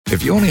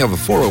If you only have a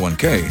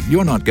 401k,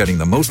 you're not getting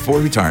the most for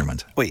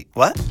retirement. Wait,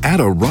 what? Add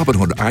a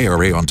Robinhood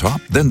IRA on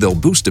top, then they'll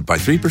boost it by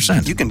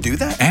 3%. You can do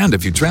that? And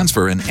if you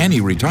transfer in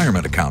any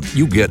retirement account,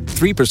 you get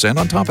 3%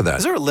 on top of that.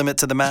 Is there a limit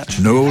to the match?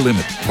 No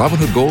limit.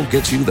 Robinhood Gold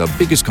gets you the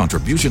biggest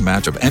contribution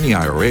match of any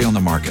IRA on the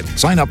market.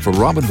 Sign up for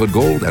Robinhood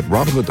Gold at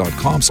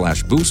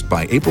Robinhood.com/boost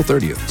by April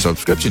 30th.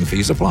 Subscription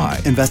fees apply.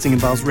 Investing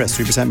involves risk.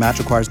 3% match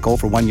requires gold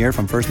for 1 year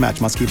from first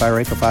match. Must keep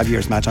IRA for 5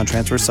 years. Match on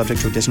transfers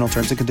subject to additional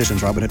terms and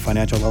conditions. Robinhood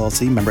Financial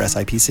LLC, member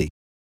SIPC.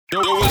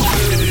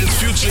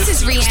 This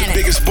is Rihanna. The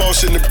biggest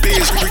boss in the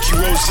biz, Ricky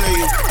Rose.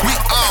 We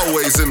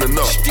always in the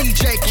know.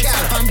 DJ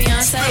Khaled. I'm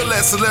Beyonce. Feel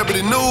that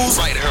celebrity news.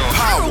 Right here on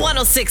Power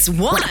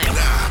 106.1.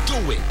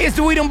 Do it. It's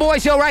the We Them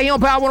Boys Show right here on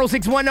Power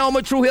 106.1 on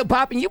my True Hip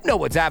Hop, and you know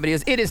what time it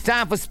is. It is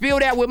time for Spill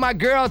That with my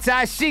girl,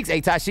 Ty Chinx.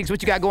 Hey, Ty Chinx,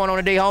 what you got going on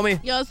today,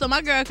 homie? Yo, so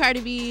my girl Cardi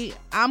B,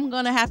 I'm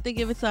going to have to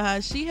give it to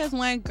her. She has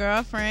won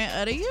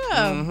Girlfriend of the Year.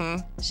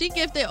 Mm-hmm. She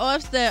gifted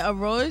Offset a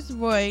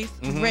Rolls-Royce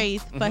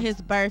Wraith for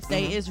his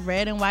birthday. It's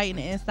red and white in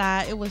the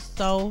inside. It was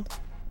so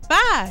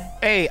fire.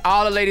 Hey,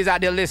 all the ladies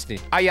out there listening,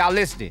 are y'all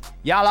listening?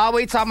 Y'all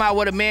always talking about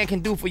what a man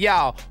can do for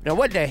y'all. Now,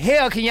 what the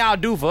hell can y'all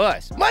do for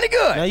us? Money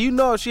good. Now, you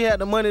know if she had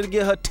the money to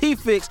get her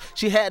teeth fixed,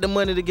 she had the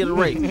money to get a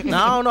Wraith.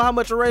 Now, I don't know how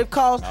much a Wraith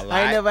costs.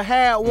 I ain't never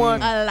had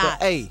one. A lot.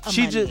 But, hey, of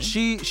she money. just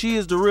she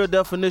is the real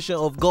definition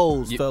of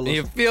goals, fellas.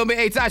 You feel me?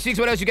 Hey, Ty Chinx,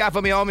 what else you got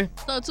for me, homie?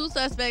 So 2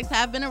 suspects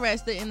have been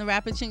arrested in the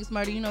Rapper Chinx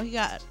murder. You know, he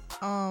got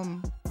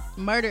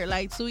murdered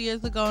like 2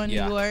 years ago in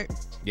New York.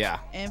 Yeah.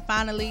 And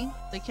finally,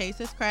 the case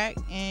is cracked,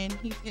 and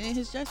he's getting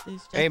his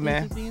justice. Hey,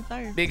 man. Is being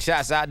served. Big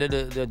shots out to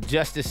the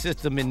justice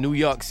system in New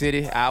York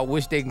City. I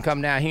wish they can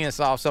come down here and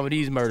solve some of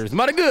these murders.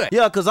 Money good.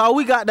 Yeah, because all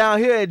we got down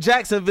here in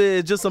Jacksonville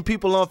is just some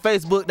people on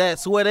Facebook that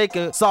swear they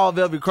can solve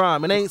every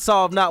crime and ain't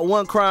solved not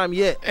one crime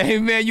yet. Hey,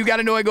 man, you got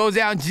to know it goes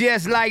down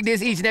just like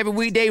this each and every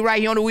weekday right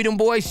here on the We Them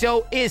Boys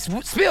Show. It's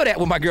Spill That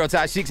with my girl,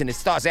 Ty Chinx, and it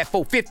starts at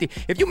 4:50.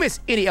 If you miss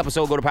any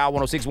episode, go to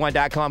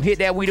power1061.com, hit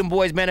that We Them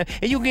Boys banner,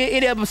 and you can get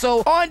any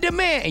episode on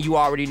demand. And you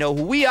already know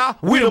who we are.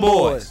 We Them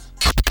Boys.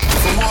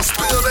 For more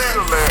Spill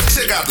That,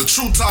 check out the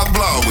True Talk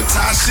blog with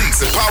Ty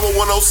Chinx at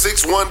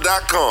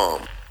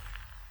power1061.com.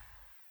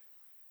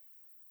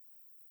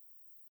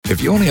 If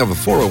you only have a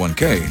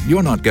 401k,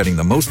 you're not getting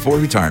the most for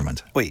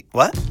retirement. Wait,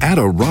 what? Add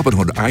a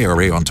Robinhood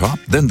IRA on top,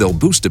 then they'll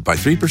boost it by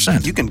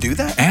 3%. You can do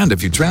that? And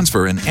if you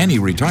transfer in any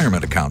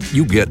retirement account,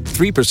 you get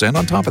 3%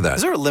 on top of that.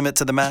 Is there a limit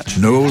to the match?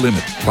 No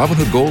limit.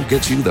 Robinhood Gold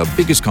gets you the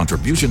biggest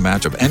contribution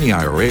match of any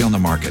IRA on the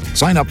market.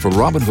 Sign up for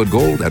Robinhood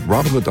Gold at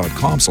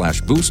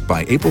Robinhood.com/boost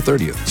by April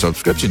 30th.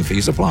 Subscription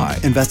fees apply.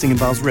 Investing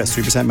involves risk.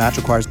 3% match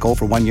requires gold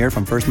for 1 year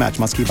from first match.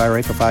 Must keep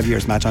IRA for 5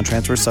 years. Match on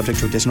transfers subject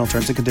to additional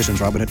terms and conditions.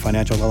 Robinhood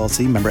Financial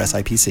LLC, member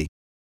SIPC.